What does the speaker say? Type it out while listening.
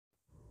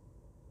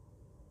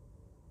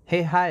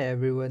Hi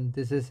everyone,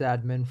 this is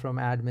Admin from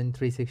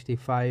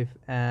Admin365,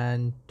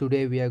 and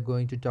today we are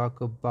going to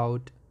talk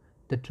about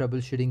the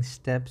troubleshooting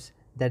steps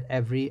that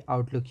every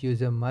Outlook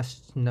user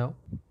must know.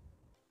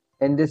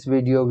 In this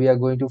video, we are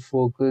going to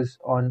focus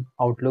on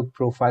Outlook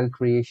profile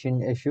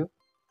creation issue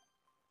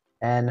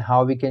and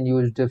how we can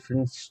use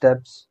different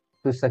steps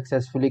to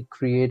successfully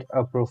create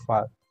a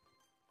profile.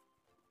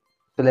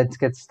 So let's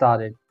get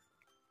started.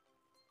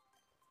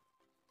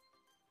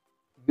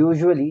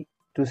 Usually,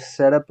 to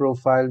set a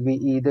profile, we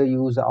either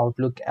use the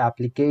Outlook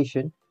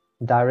application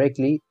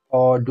directly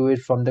or do it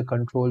from the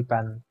control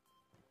panel.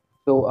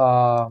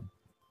 So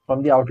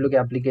from the Outlook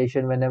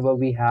application, whenever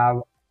we have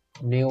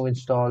new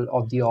install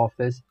of the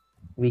Office,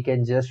 we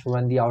can just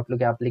run the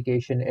Outlook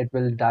application. It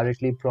will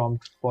directly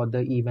prompt for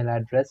the email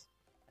address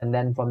and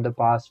then from the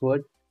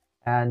password,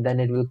 and then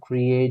it will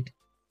create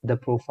the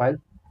profile.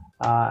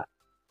 Uh,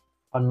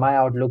 on my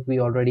Outlook, we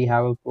already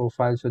have a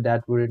profile, so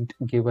that wouldn't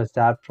give us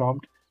that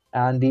prompt.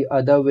 And the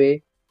other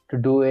way to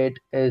do it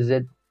is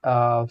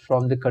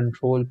from the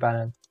control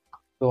panel.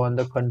 So on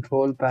the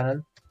control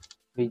panel,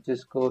 we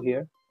just go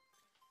here,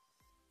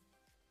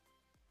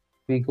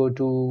 we go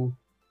to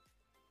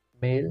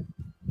mail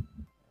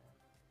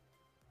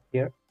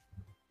here,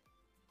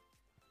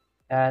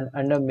 and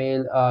under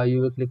mail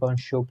you will click on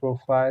show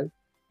profile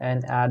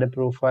and add a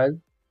profile,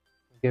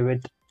 give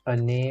it a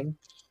name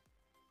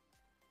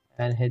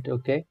and hit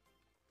OK,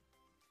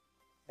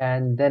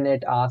 and then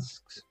it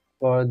asks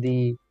for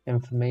the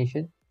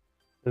information.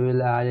 We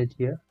will add it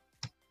here,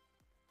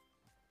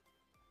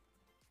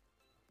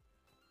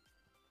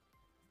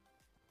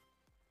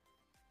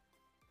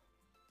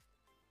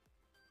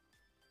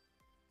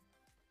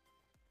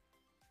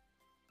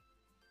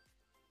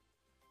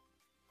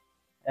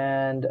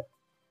 and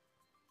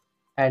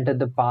enter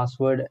the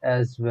password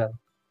as well,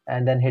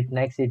 and then hit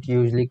next. It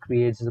usually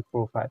creates the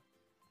profile,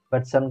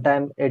 but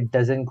sometimes it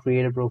doesn't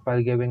create a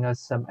profile, giving us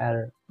some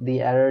error.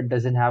 The error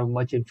doesn't have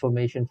much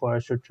information for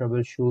us to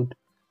troubleshoot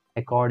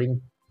according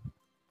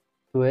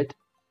to it.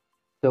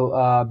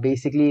 So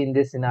basically in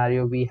this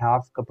scenario, we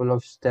have a couple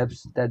of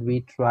steps that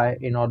we try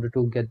in order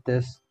to get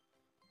this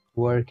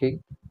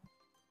working.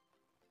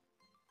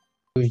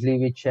 Usually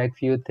we check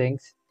few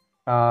things,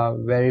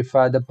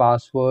 verify the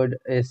password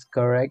is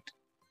correct,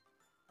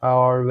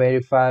 or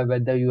verify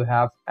whether you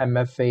have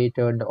MFA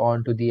turned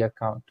on to the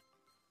account.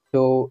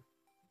 So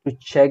to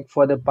check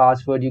for the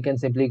password, you can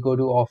simply go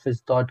to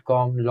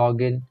office.com,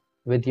 log in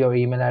with your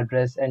email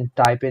address and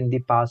type in the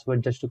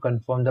password just to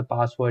confirm the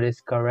password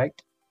is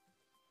correct.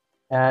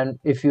 And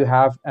if you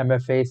have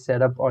MFA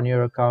set up on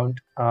your account,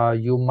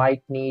 you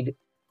might need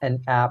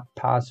an app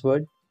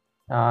password,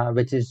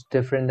 which is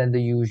different than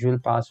the usual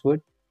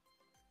password.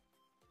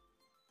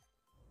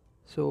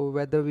 So,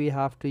 whether we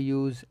have to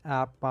use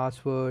app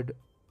password,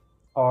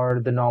 Or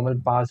the normal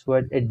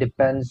password, it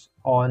depends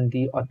on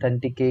the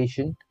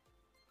authentication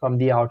from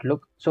the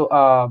Outlook. So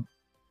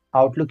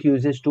Outlook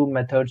uses two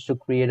methods to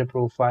create a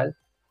profile.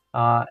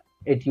 Uh,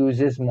 it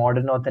uses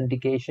modern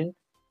authentication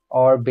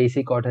or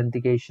basic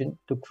authentication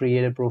to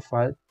create a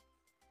profile.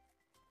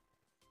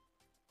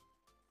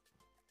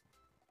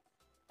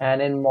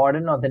 And in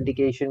modern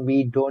authentication,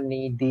 we don't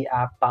need the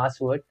app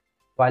password,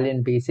 while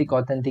in basic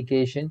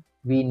authentication,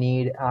 we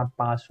need app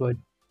password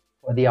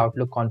for the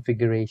Outlook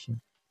configuration.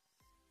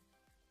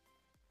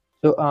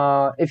 So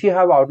if you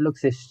have Outlook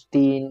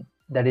 16,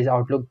 that is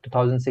Outlook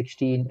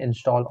 2016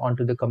 installed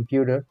onto the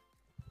computer,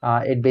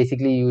 it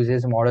basically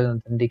uses modern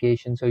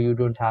authentication, so you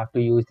don't have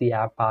to use the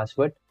app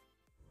password.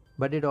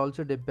 but it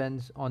also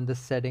depends on the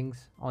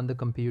settings on the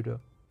computer.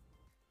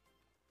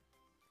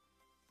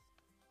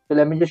 So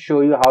let me just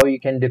show you how you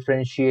can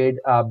differentiate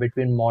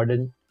between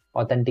modern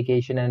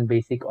authentication and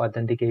basic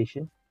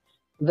authentication.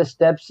 The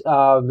steps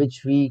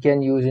which we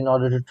can use in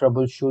order to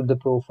troubleshoot the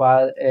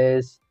profile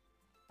is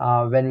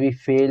when we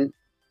fail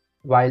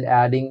while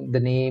adding the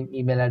name,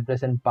 email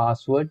address, and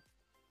password.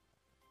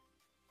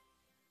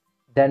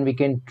 Then we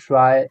can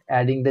try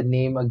adding the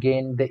name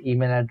again, the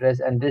email address,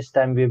 and this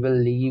time we will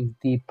leave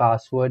the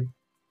password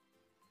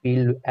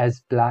field as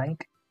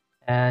blank,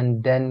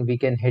 and then we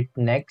can hit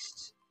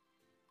next.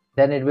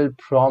 Then it will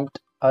prompt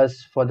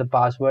us for the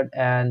password,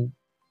 and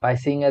by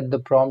seeing at the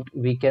prompt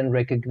we can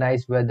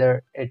recognize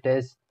whether it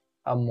is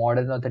a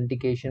modern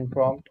authentication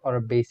prompt or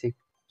a basic.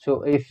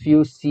 So if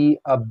you see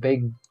a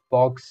big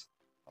box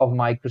of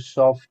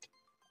Microsoft,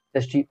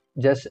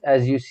 just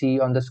as you see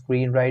on the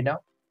screen right now,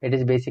 it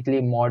is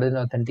basically modern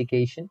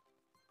authentication,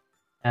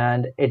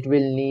 and it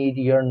will need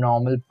your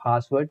normal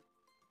password.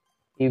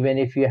 Even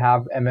if you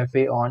have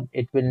MFA on,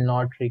 it will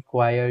not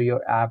require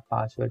your app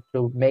password.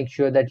 So make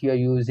sure that you're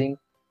using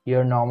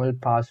your normal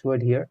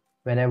password here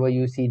whenever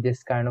you see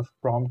this kind of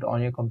prompt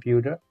on your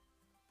computer.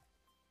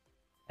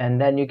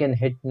 And then you can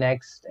hit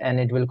next, and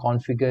it will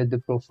configure the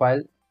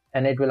profile,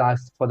 and it will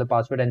ask for the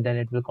password, and then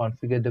it will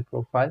configure the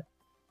profile.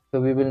 So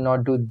we will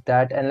not do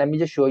that. And let me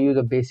just show you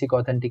the basic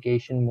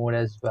authentication mode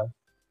as well.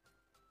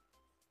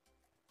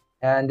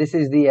 And this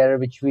is the error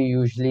which we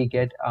usually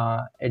get.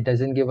 It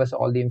doesn't give us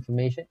all the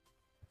information.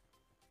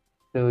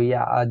 So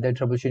yeah, the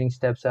troubleshooting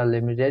steps are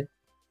limited.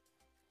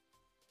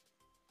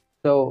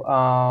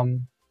 So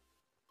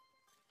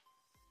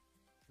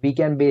we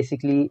can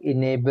basically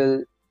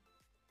enable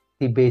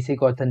the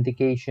basic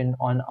authentication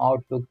on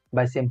Outlook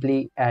by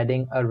simply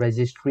adding a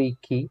registry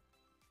key.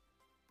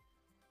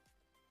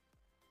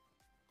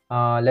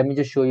 Let me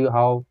just show you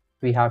how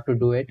we have to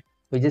do it.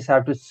 We just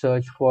have to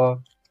search for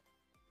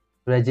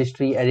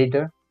registry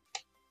editor,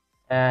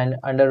 and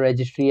under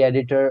registry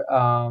editor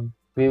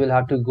we will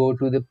have to go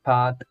to the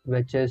path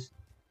which is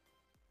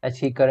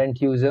HE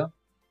current user,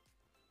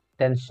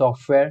 then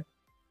software,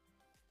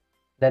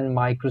 then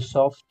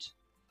Microsoft,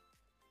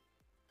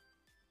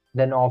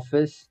 then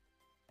Office,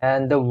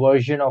 and the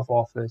version of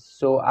Office.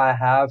 So I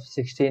have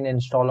 16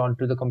 installed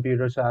onto the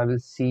computer, so I will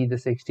see the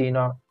 16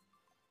 or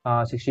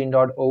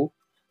 16.0.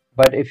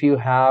 But if you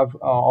have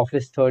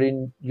Office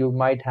 13, you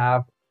might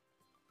have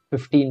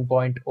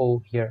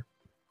 15.0 here.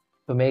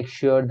 So make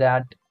sure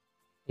that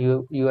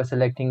you are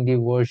selecting the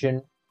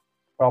version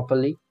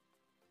properly.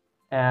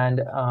 And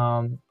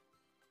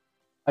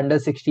under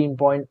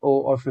 16.0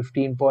 or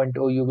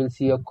 15.0, you will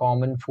see a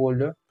common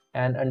folder,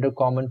 and under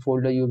common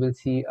folder you will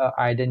see a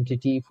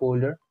identity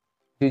folder.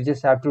 You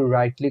just have to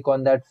right click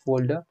on that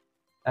folder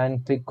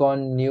and click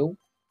on new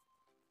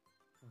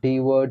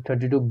dword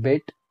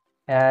 32-bit,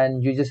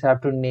 and you just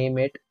have to name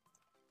it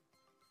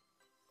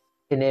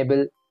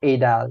enable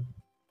ADAL.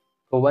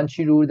 So once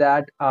you do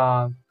that,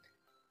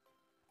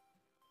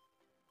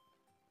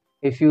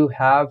 if you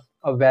have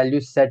a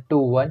value set to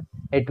 1,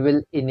 it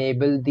will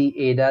enable the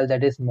ADAL,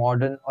 that is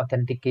modern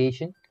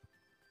authentication.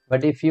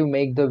 But if you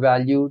make the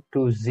value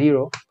to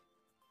 0,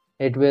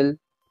 it will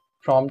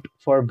prompt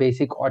for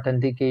basic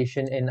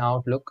authentication in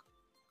Outlook.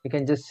 You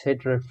can just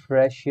hit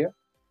refresh here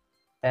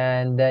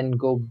and then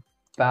go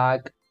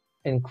back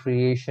in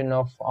creation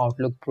of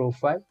Outlook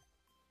profile.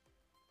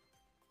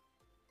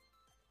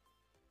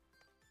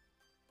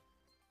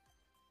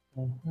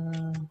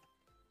 Mhm.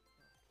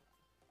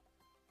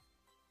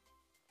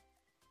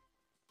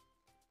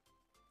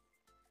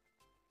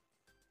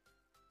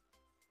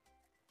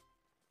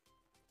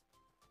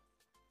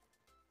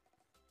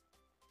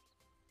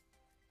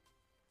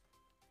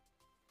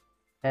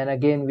 And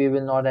again, we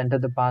will not enter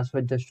the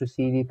password just to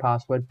see the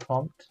password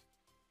prompt.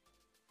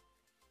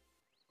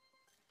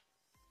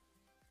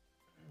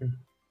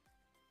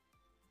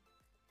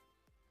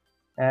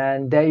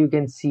 And there you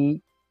can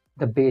see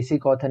the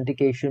basic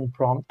authentication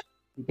prompt.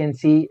 You can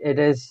see it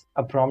is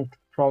a prompt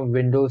from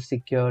Windows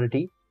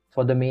Security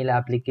for the mail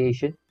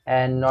application,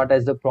 and not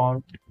as the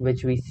prompt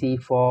which we see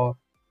for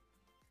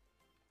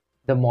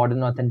the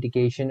modern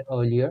authentication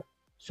earlier.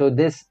 So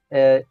this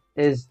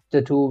is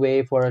the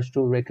two-way for us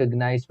to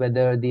recognize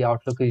whether the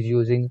Outlook is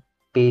using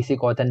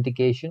basic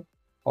authentication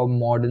or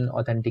modern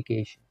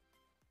authentication.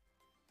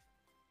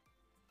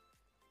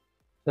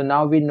 So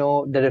now we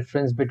know the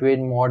difference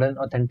between modern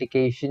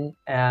authentication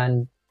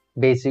and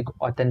basic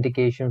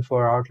authentication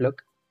for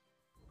Outlook.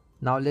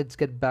 Now let's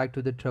get back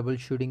to the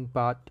troubleshooting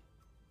part.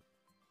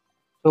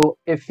 So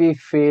if we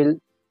fail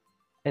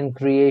in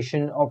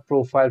creation of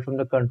profile from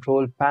the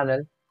control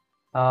panel,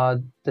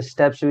 the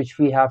steps which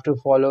we have to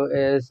follow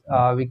is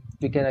we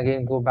can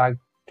again go back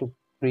to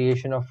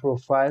creation of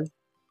profile,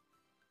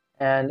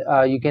 and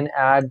you can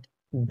add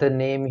the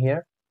name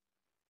here,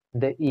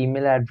 the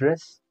email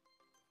address.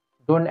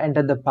 Don't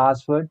enter the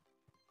password,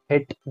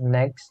 hit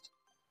next.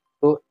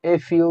 So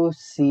if you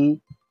see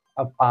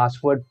a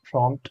password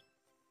prompt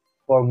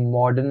for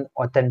modern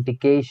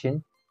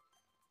authentication,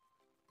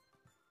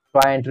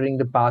 try entering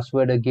the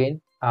password again,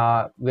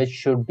 which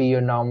should be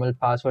your normal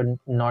password,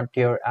 not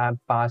your app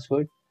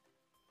password.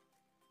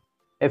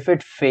 If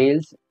it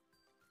fails,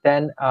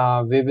 then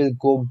we will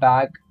go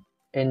back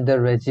in the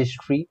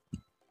registry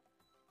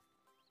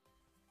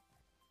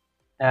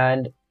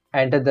and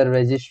enter the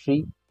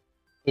registry,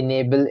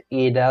 enable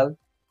ADAL,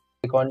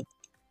 click on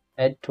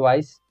it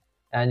twice,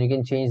 and you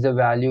can change the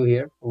value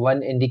here.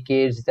 1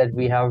 indicates that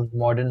we have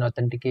modern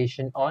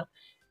authentication on,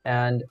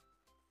 and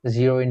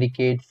 0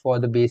 indicate for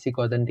the basic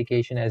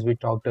authentication as we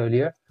talked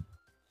earlier.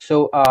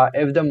 So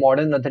if the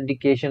modern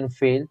authentication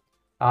fail,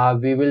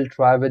 we will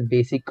try with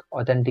basic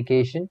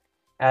authentication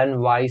and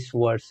vice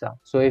versa.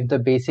 So if the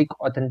basic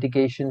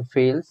authentication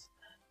fails,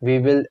 we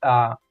will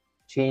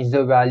change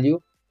the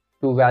value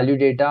to value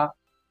data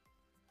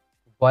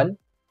 1,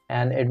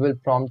 and it will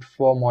prompt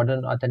for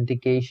modern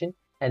authentication,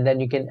 and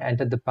then you can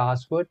enter the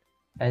password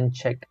and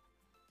check.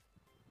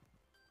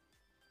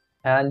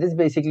 And this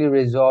basically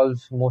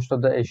resolves most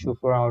of the issue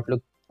for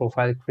Outlook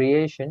profile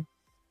creation.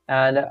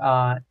 And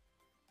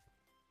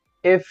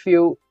if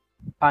you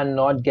are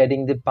not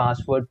getting the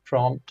password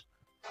prompt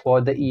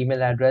for the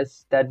email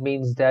address, that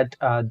means that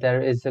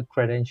there is a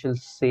credential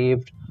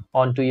saved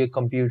onto your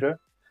computer.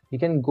 You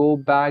can go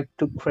back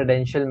to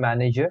credential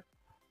manager,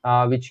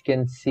 which you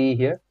can see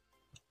here.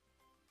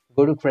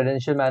 Go to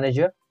credential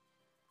manager,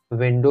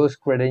 Windows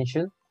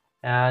credential,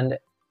 and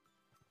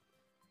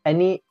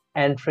any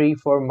entry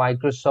for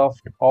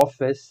Microsoft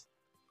Office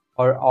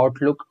or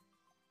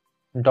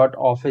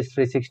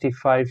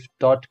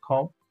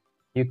outlook.office365.com,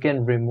 you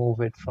can remove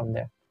it from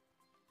there.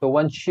 So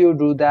once you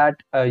do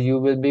that, you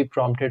will be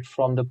prompted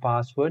from the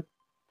password.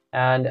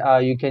 and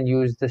you can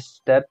use this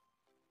step.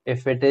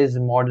 If it is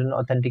modern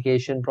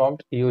authentication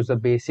prompt, use the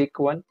basic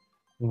one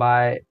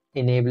by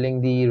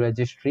enabling the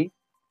registry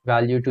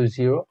value to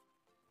 0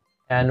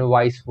 and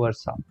vice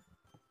versa.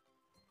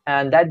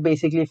 And that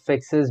basically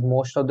fixes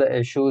most of the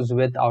issues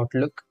with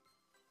Outlook.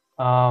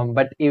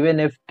 But even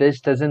if this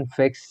doesn't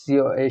fix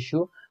your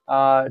issue,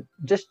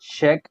 just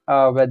check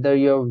whether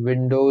your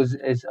Windows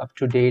is up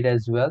to date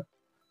as well.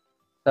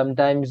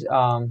 Sometimes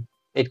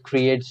it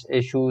creates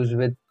issues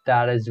with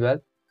that as well.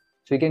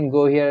 So you can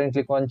go here and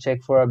click on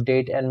check for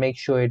update and make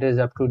sure it is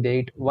up to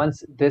date.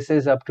 Once this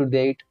is up to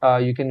date,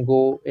 you can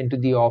go into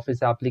the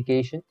Office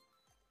application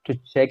to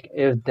check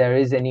if there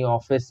is any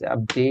Office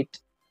update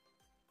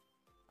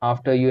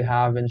after you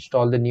have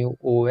installed the new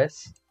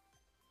OS.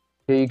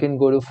 So you can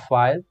go to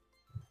File,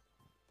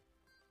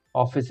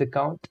 Office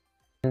account,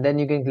 and then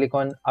you can click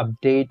on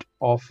Update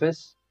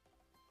Office.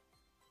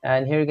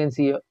 And here you can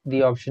see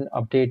the option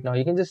update now.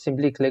 You can just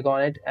simply click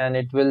on it and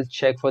it will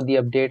check for the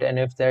update, and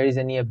if there is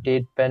any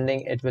update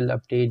pending, it will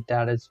update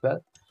that as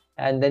well.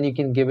 And then you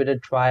can give it a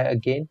try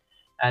again,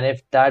 and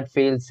if that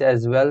fails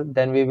as well,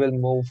 then we will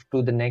move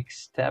to the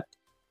next step.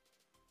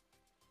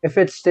 If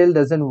it still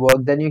doesn't work,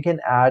 then you can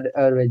add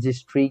a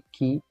registry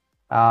key,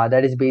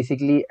 that is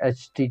basically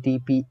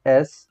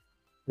HTTPS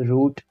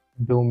root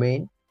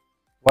domain.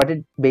 What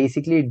it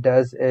basically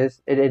does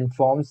is it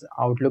informs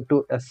Outlook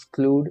to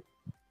exclude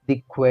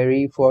the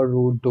query for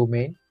root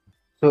domain.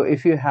 So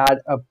if you had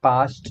a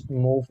past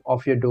move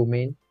of your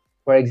domain,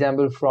 for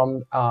example,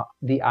 from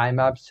the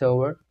IMAP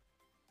server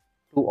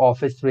to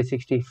Office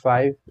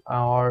 365,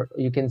 or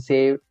you can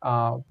say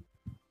from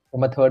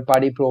a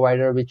third-party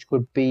provider, which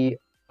could be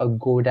a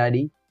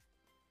GoDaddy,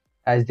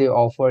 as they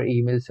offer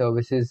email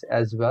services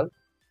as well.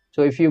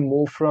 So if you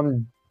move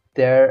from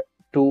there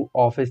to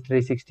Office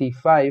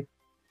 365,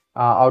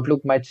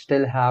 Outlook might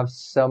still have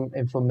some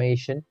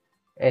information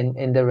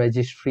in the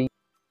registry.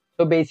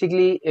 So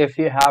basically, if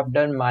you have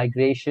done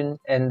migration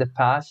in the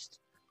past,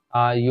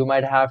 you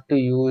might have to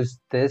use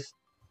this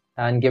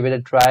and give it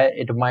a try.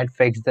 It might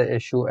fix the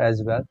issue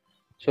as well.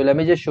 So let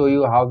me just show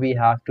you how we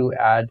have to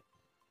add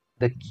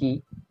the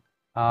key.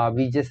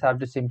 We just have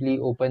to simply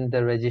open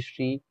the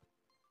registry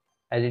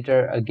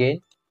editor again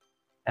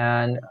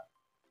and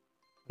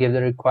give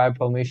the required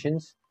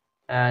permissions.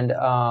 And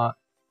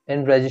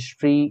in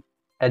registry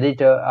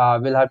editor,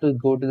 we'll have to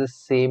go to the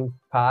same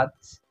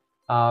paths,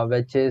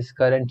 which is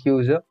current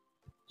user,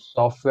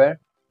 software,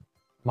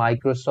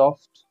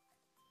 Microsoft,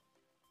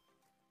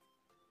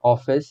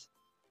 Office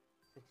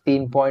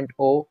 16.0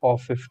 or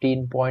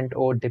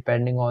 15.0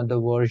 depending on the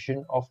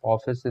version of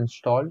Office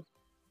installed.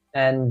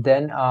 And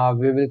then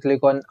we will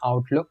click on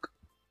Outlook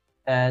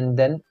and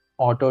then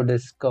Auto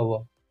Discover.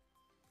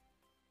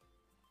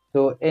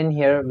 So in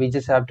here, we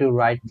just have to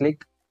right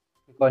click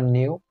on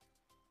New,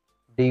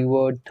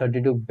 DWORD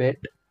 32-bit,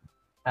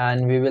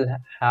 and we will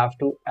have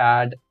to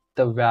add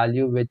the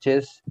value, which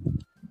is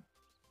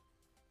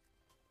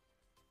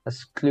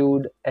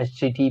exclude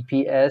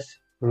HTTPS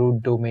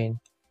root domain.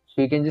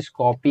 So you can just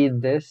copy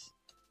this,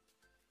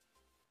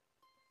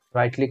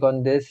 right click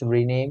on this,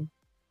 rename,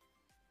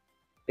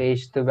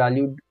 paste the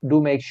value.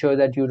 Do make sure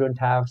that you don't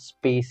have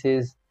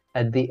spaces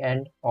at the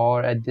end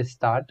or at the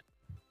start,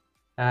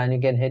 and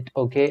you can hit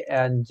OK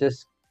and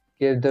just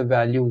give the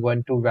value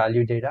 1 to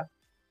value data,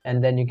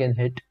 and then you can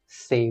hit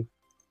save.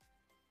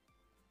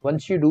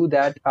 Once you do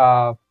that,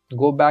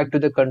 go back to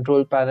the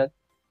control panel,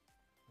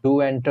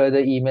 do enter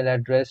the email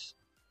address,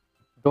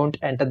 don't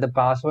enter the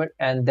password,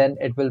 and then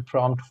it will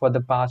prompt for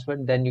the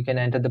password. Then you can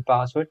enter the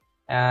password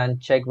and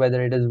check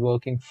whether it is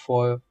working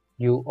for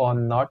you or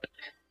not.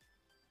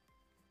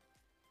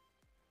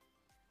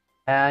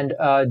 And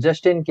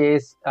just in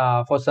case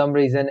for some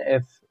reason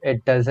if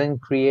it doesn't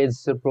create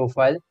the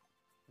profile,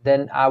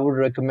 then I would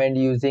recommend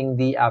using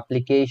the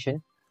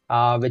application,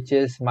 which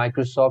is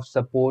Microsoft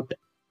Support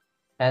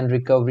and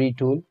Recovery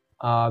Tool,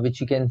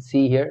 which you can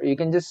see here. You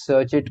can just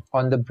search it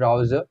on the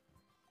browser,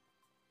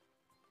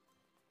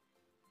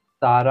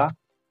 Sara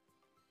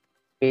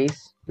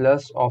space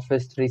plus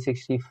Office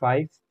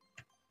 365.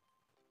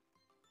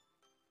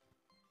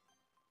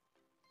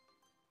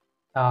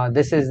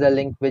 This is the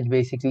link which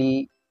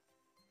basically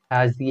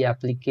has the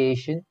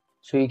application.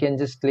 So you can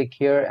just click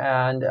here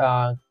and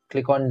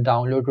click on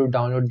download to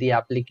download the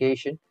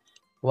application.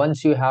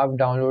 Once you have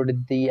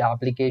downloaded the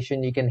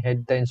application, you can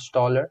hit the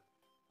installer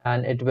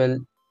and it will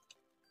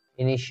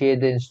initiate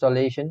the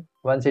installation.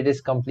 Once it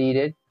is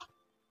completed,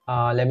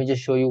 let me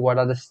just show you what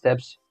are the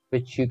steps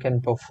which you can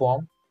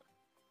perform.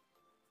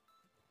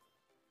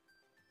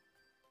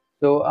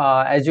 So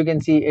as you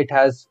can see, it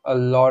has a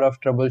lot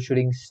of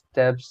troubleshooting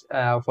steps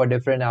for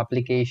different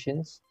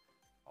applications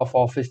of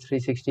Office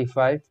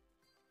 365.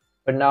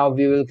 But now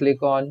we will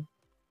click on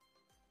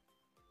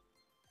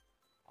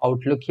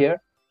Outlook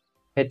here,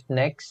 hit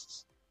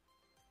next,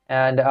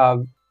 and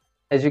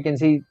as you can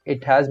see,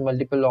 it has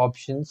multiple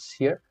options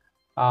here,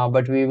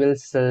 but we will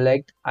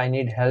select I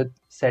need help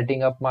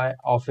setting up my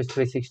Office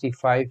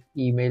 365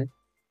 email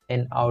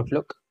in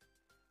Outlook,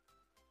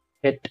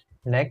 hit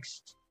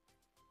next.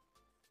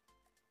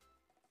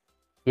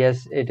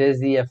 Yes, it is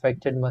the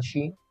affected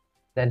machine.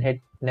 Then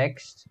hit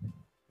next.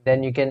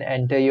 Then you can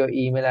enter your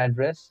email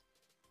address.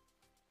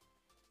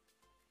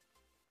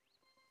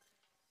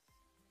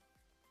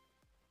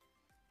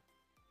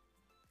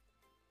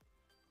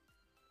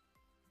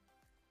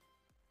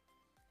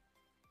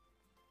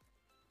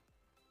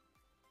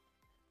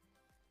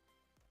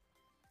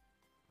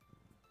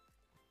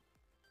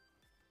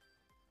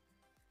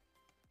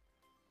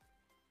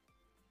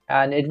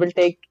 And it will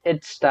take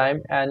its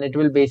time, and it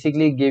will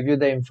basically give you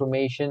the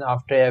information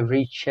after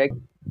every check.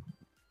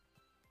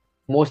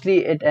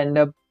 Mostly it end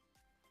up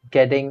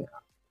getting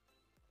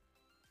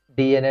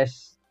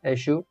DNS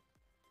issue.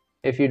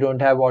 If you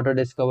don't have auto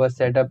discover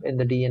set up in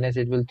the DNS,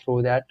 it will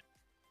throw that,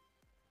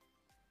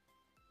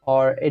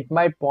 or it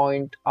might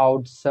point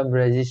out some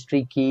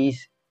registry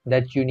keys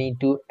that you need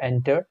to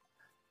enter,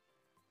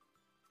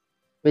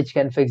 which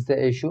can fix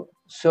the issue.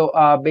 So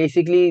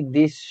basically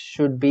this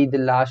should be the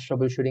last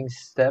troubleshooting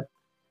step.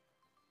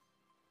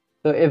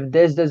 So if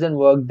this doesn't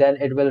work, then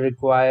it will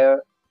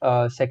require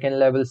second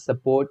level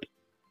support,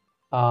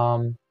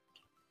 um,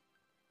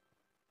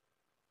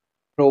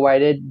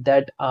 provided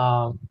that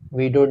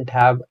we don't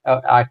have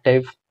an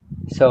active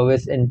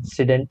service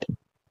incident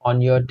on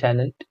your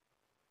tenant.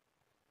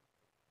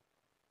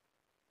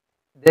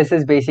 This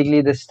is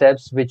basically the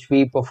steps which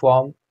we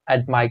perform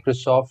at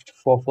Microsoft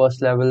for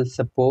first level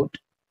support.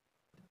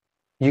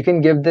 You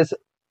can give this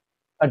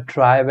a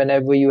try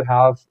whenever you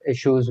have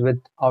issues with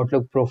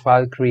Outlook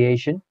profile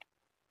creation.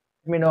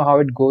 Let me know how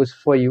it goes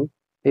for you.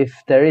 If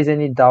there is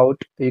any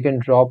doubt, you can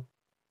drop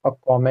a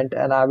comment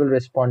and I will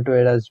respond to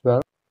it as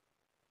well.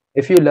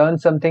 If you learn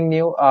something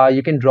new,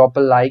 you can drop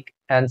a like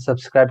and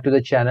subscribe to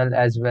the channel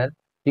as well.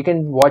 You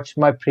can watch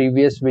my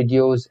previous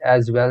videos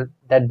as well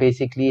that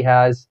basically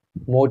has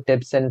more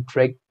tips and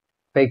tricks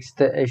fix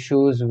the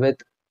issues with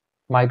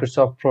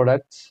Microsoft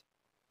products.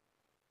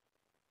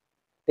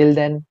 Till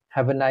then,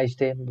 have a nice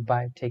day. Bye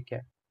bye. Take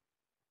care.